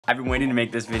I've been waiting to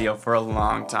make this video for a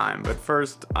long time, but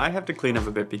first I have to clean up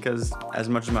a bit because as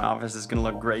much as my office is gonna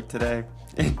look great today,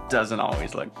 it doesn't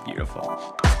always look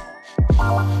beautiful.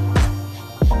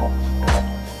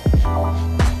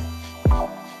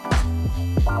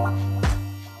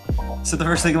 So the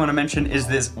first thing I want to mention is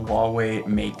this Huawei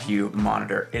Mate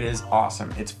monitor. It is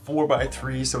awesome. It's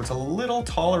 4x3, so it's a little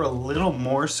taller, a little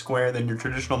more square than your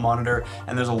traditional monitor,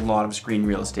 and there's a lot of screen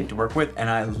real estate to work with, and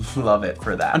I love it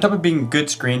for that. On top of being a good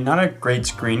screen, not a great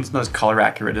screen, it's not as color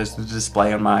accurate as the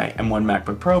display on my M1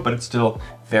 MacBook Pro, but it's still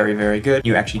very, very good.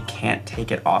 You actually can't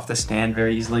take it off the stand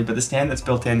very easily, but the stand that's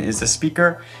built in is the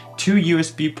speaker, 2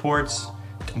 USB ports,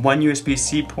 1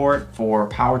 USB-C port for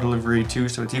power delivery too,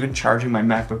 so it's even charging my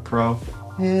MacBook Pro.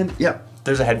 And yep,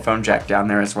 there's a headphone jack down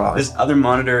there as well. This other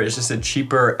monitor is just a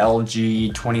cheaper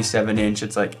LG 27-inch.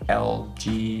 It's like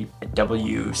LG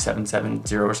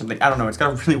W770 or something. I don't know, it's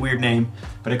got a really weird name,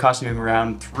 but it costs me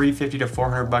around $350 to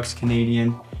 $400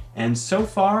 Canadian. And so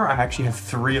far, I actually have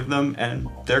 3 of them, and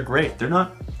they're great. They're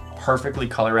not perfectly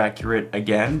color accurate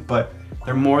again, but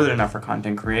they're more than enough for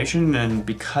content creation, and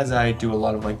because I do a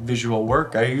lot of like visual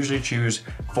work, I usually choose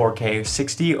 4K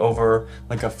 60 over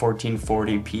like a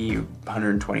 1440p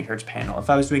 120 Hz panel. If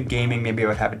I was doing gaming, maybe I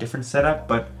would have a different setup,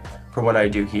 but for what I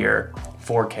do here,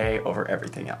 4K over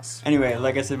everything else. Anyway,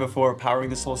 like I said before,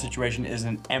 powering this whole situation is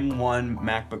an M1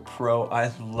 MacBook Pro.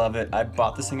 I love it. I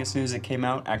bought this thing as soon as it came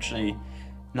out. Actually,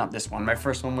 not this one. My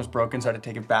first one was broken, so I had to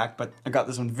take it back, but I got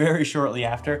this one very shortly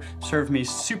after. Served me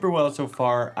super well so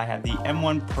far. I have the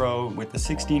M1 Pro with the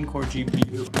 16-core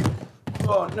GPU.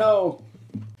 Oh no!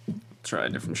 Try a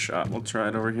different shot. We'll try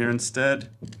it over here instead.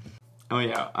 Oh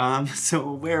yeah,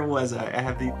 so where was I? I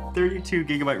have the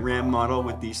 32GB RAM model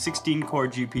with the 16-core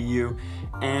GPU,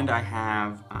 and I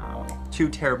have 2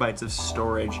 terabytes of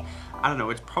storage. I don't know,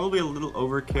 it's probably a little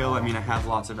overkill. I mean, I have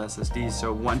lots of SSDs,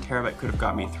 so 1 terabyte could have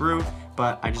got me through,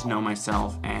 but I just know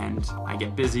myself and I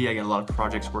get busy. I get a lot of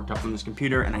projects worked up on this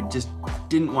computer, and I just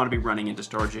didn't want to be running into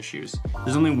storage issues.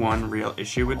 There's only one real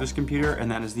issue with this computer,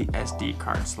 and that is the SD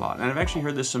card slot. And I've actually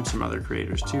heard this from some other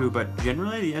creators too, but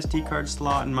generally the SD card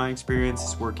slot in my experience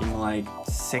is working like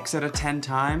 6 out of 10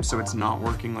 times, so it's not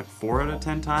working like 4 out of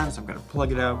 10 times. I've got to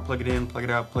plug it out, plug it in, plug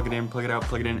it out, plug it in, plug it out,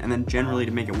 plug it in, and then generally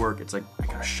to make it work, it's like I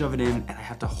gotta shove it in and I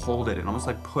have to hold it and almost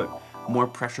like put more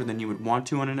pressure than you would want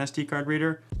to on an SD card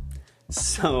reader.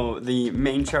 So the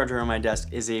main charger on my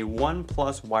desk is a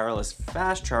OnePlus wireless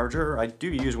fast charger. I do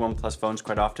use OnePlus phones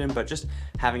quite often, but just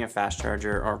having a fast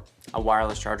charger or a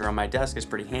wireless charger on my desk is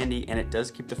pretty handy, and it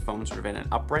does keep the phone sort of in an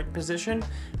upright position,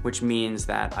 which means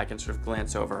that I can sort of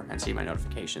glance over and see my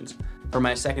notifications. For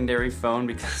my secondary phone,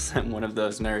 because I'm one of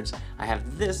those nerds, I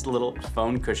have this little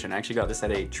phone cushion. I actually got this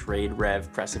at a Trade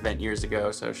Rev press event years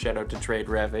ago, so shout out to Trade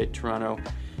Rev, a Toronto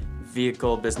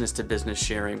vehicle business-to-business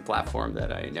sharing platform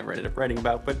that I never ended up writing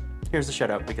about, but here's the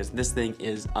shout out because this thing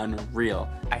is unreal.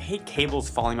 I hate cables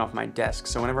falling off my desk,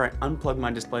 so whenever I unplug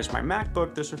my displays from my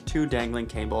MacBook, there's sort of 2 dangling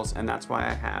cables, and that's why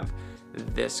I have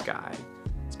this guy.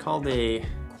 It's called a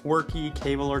quirky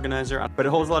cable organizer, but it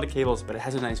holds a lot of cables, but it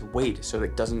has a nice weight so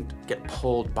it doesn't get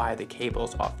pulled by the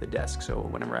cables off the desk. So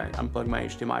whenever I unplug my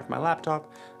HDMI from my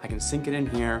laptop, I can sink it in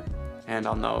here, and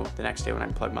I'll know the next day when I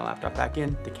plug my laptop back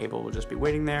in, the cable will just be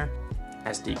waiting there.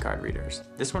 SD card readers.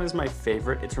 This one is my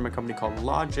favorite. It's from a company called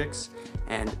Logix,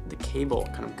 and the cable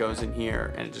kind of goes in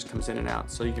here and it just comes in and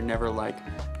out. So you're never like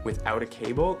without a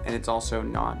cable, and it's also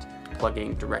not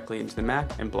plugging directly into the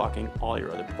Mac and blocking all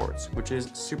your other ports, which is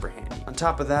super handy. On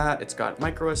top of that, it's got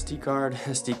micro SD card,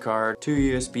 2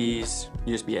 USBs,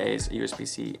 USB-A's,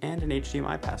 USB-C, and an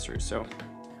HDMI pass-through. So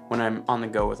when I'm on the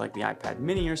go with like the iPad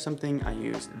mini or something, I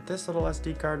use this little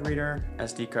SD card reader,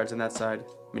 SD cards on that side,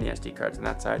 mini SD cards on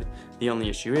that side. The only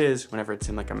issue is whenever it's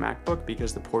in like a MacBook,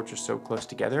 because the ports are so close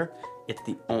together, it's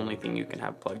the only thing you can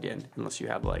have plugged in, unless you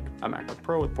have like a MacBook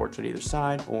Pro with ports on either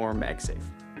side or MagSafe.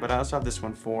 But I also have this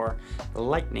one for the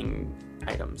Lightning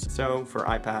items. So for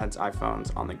iPads,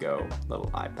 iPhones, on the go, little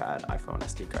iPad, iPhone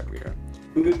SD card reader.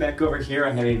 Moving back over here,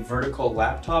 I have a vertical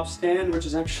laptop stand, which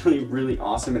is actually really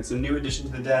awesome. It's a new addition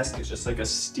to the desk. It's just like a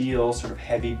steel sort of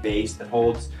heavy base that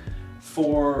holds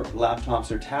 4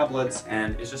 laptops or tablets,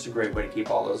 and it's just a great way to keep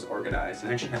all those organized.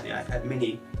 And I actually have the iPad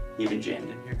mini even jammed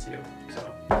in here too.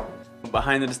 So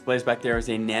behind the displays back there is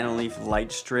a Nanoleaf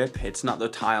Lightstrip. It's not the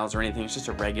tiles or anything, it's just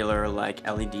a regular like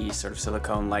LED sort of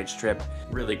silicone light strip.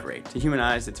 Really great. To human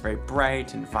eyes, it's very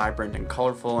bright and vibrant and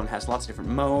colorful and has lots of different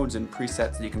modes and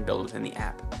presets that you can build within the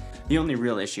app. The only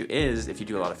real issue is if you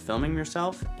do a lot of filming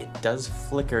yourself, it does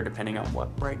flicker depending on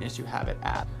what brightness you have it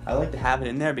at. I like to have it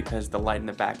in there because the light in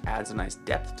the back adds a nice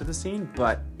depth to the scene,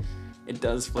 but it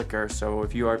does flicker, so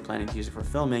if you are planning to use it for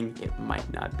filming, it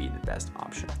might not be the best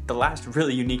option. The last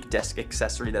really unique desk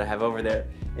accessory that I have over there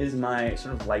is my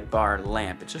sort of light bar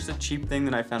lamp. It's just a cheap thing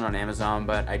that I found on Amazon,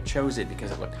 but I chose it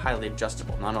because it looked highly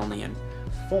adjustable, not only in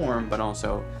form, but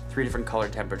also 3 different color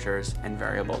temperatures and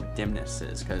variable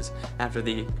dimnesses, because after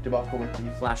the debacle with the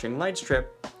flashing light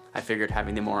strip, I figured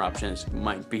having the more options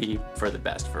might be for the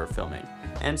best for filming.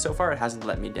 And so far it hasn't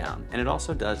let me down. And it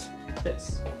also does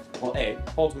this. Well, A,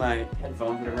 holds my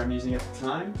headphones whenever I'm using it at the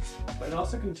time, but it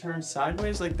also can turn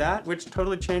sideways like that, which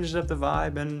totally changes up the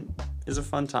vibe and is a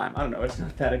fun time. I don't know, it's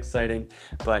not that exciting,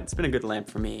 but it's been a good lamp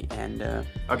for me. And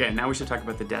okay, now we should talk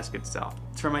about the desk itself.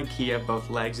 It's from IKEA, both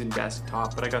legs and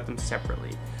desktop, but I got them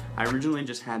separately. I originally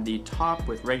just had the top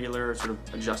with regular sort of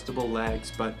adjustable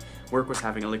legs, but work was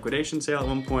having a liquidation sale at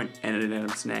one point, and it ended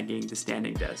up snagging the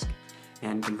standing desk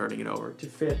and converting it over to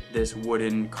fit this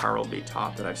wooden Carlby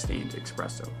top that I've stained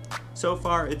espresso. So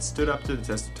far, it's stood up to the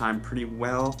test of time pretty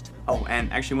well. Oh,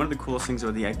 and actually one of the coolest things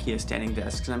about the IKEA standing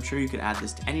desks, and I'm sure you could add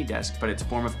this to any desk, but it's a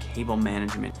form of cable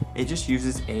management. It just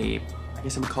uses I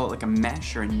guess I would call it like a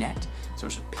mesh or a net. So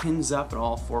it just pins up at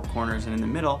all 4 corners and in the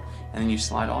middle, and then you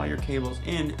slide all your cables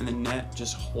in, and the net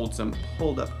just holds them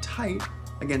pulled up tight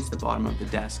against the bottom of the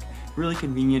desk. Really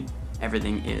convenient.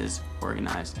 Everything is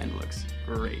organized and looks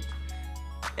great.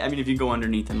 I mean, if you go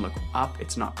underneath and look up,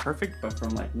 it's not perfect, but from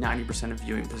like 90% of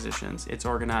viewing positions, it's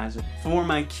organized. For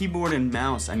my keyboard and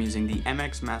mouse, I'm using the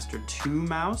MX Master 2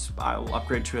 mouse. I'll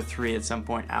upgrade to a 3 at some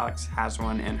point. Alex has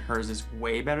one and hers is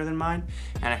way better than mine.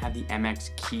 And I have the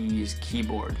MX Keys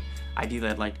keyboard. Ideally,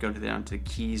 I'd like to go down to the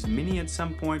Keys Mini at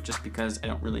some point, just because I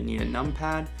don't really need a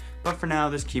numpad. But for now,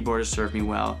 this keyboard has served me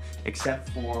well, except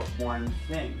for one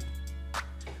thing.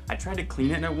 I tried to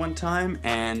clean it at one time,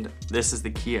 and this is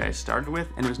the key I started with,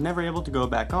 and it was never able to go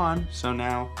back on, so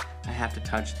now I have to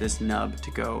touch this nub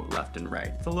to go left and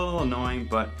right. It's a little annoying,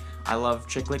 but I love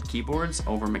chiclet keyboards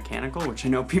over mechanical, which I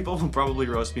know people will probably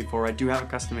roast me for. I do have a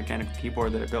custom mechanical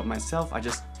keyboard that I built myself. I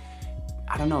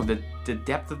don't know, the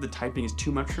depth of the typing is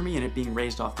too much for me, and it being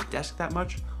raised off the desk that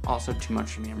much, also too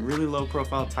much for me. I'm a really low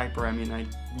profile typer. I mean, I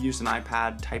used an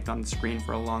iPad, typed on the screen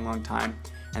for a long, long time.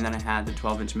 And then I had the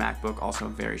 12-inch MacBook, also a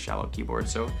very shallow keyboard.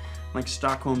 So like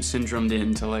Stockholm syndromed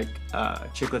into like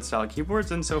chiclet style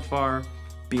keyboards, and so far,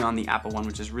 beyond the Apple one,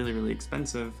 which is really, really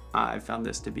expensive, I found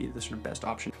this to be the sort of best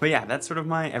option. But yeah, that's sort of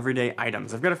my everyday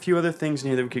items. I've got a few other things in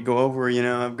here that we could go over. You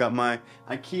know, I've got my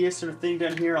IKEA sort of thing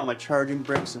down here, all my charging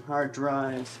bricks and hard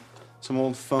drives, some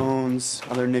old phones,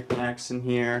 other knickknacks in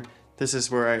here. This is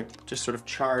where I just sort of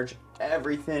charge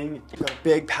everything. Got a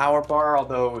big power bar,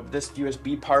 although this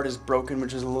USB part is broken,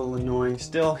 which is a little annoying.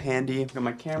 Still handy. Got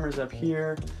my cameras up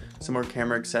here, some more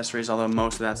camera accessories, although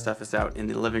most of that stuff is out in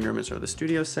the living room or the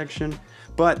studio section.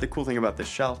 But the cool thing about this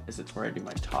shelf is it's where I do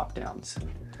my top downs.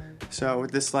 So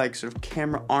with this like sort of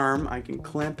camera arm, I can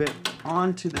clamp it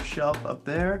onto the shelf up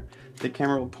there. The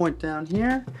camera will point down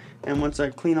here, and once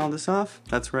I clean all this off,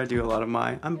 that's where I do a lot of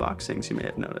my unboxings, you may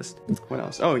have noticed. What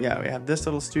else? Oh yeah, we have this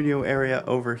little studio area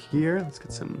over here. Let's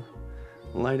get some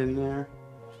light in there.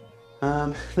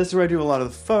 This is where I do a lot of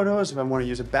the photos. If I want to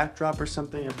use a backdrop or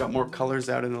something, I've got more colors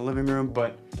out in the living room,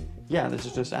 but yeah, this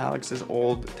is just Alex's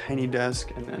old tiny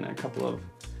desk, and then a couple of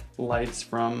lights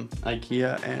from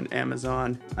IKEA and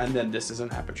Amazon, and then this is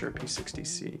an Aperture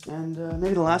P60C. And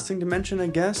maybe the last thing to mention, I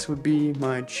guess, would be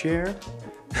my chair,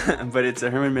 but it's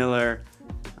a Herman Miller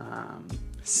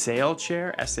Sail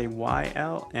chair,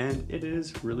 S-A-Y-L, and it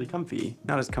is really comfy.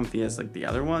 Not as comfy as like the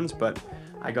other ones, but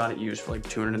I got it used for like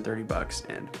 230 bucks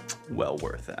and well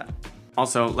worth that.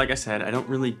 Also, like I said, I don't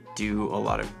really do a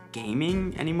lot of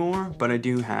gaming anymore, but I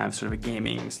do have sort of a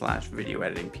gaming / video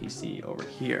editing PC over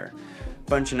here.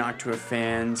 Bunch of Noctua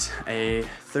fans, a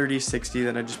 3060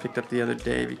 that I just picked up the other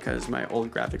day because my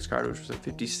old graphics card, which was a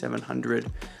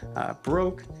 5700,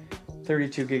 broke.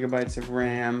 32 gigabytes of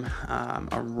RAM,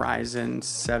 a Ryzen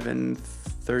 7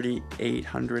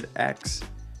 3800X.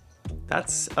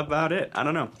 That's about it. I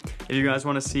don't know. If you guys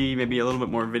want to see maybe a little bit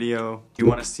more video, you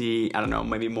want to see, I don't know,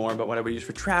 maybe more about what I would use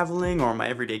for traveling or my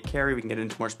everyday carry, we can get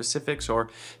into more specifics, or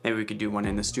maybe we could do one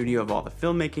in the studio of all the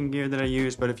filmmaking gear that I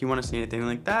use. But if you want to see anything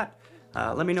like that,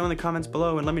 let me know in the comments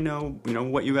below, and let me know,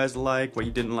 what you guys like, what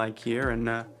you didn't like here,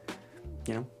 and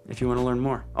if you want to learn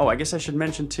more. Oh, I guess I should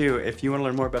mention too, if you want to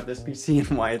learn more about this PC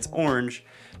and why it's orange,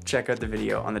 check out the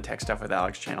video on the Tech Stuff with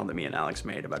Alex channel that me and Alex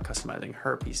made about customizing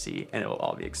her PC, and it will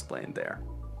all be explained there.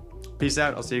 Peace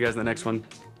out. I'll see you guys in the next one.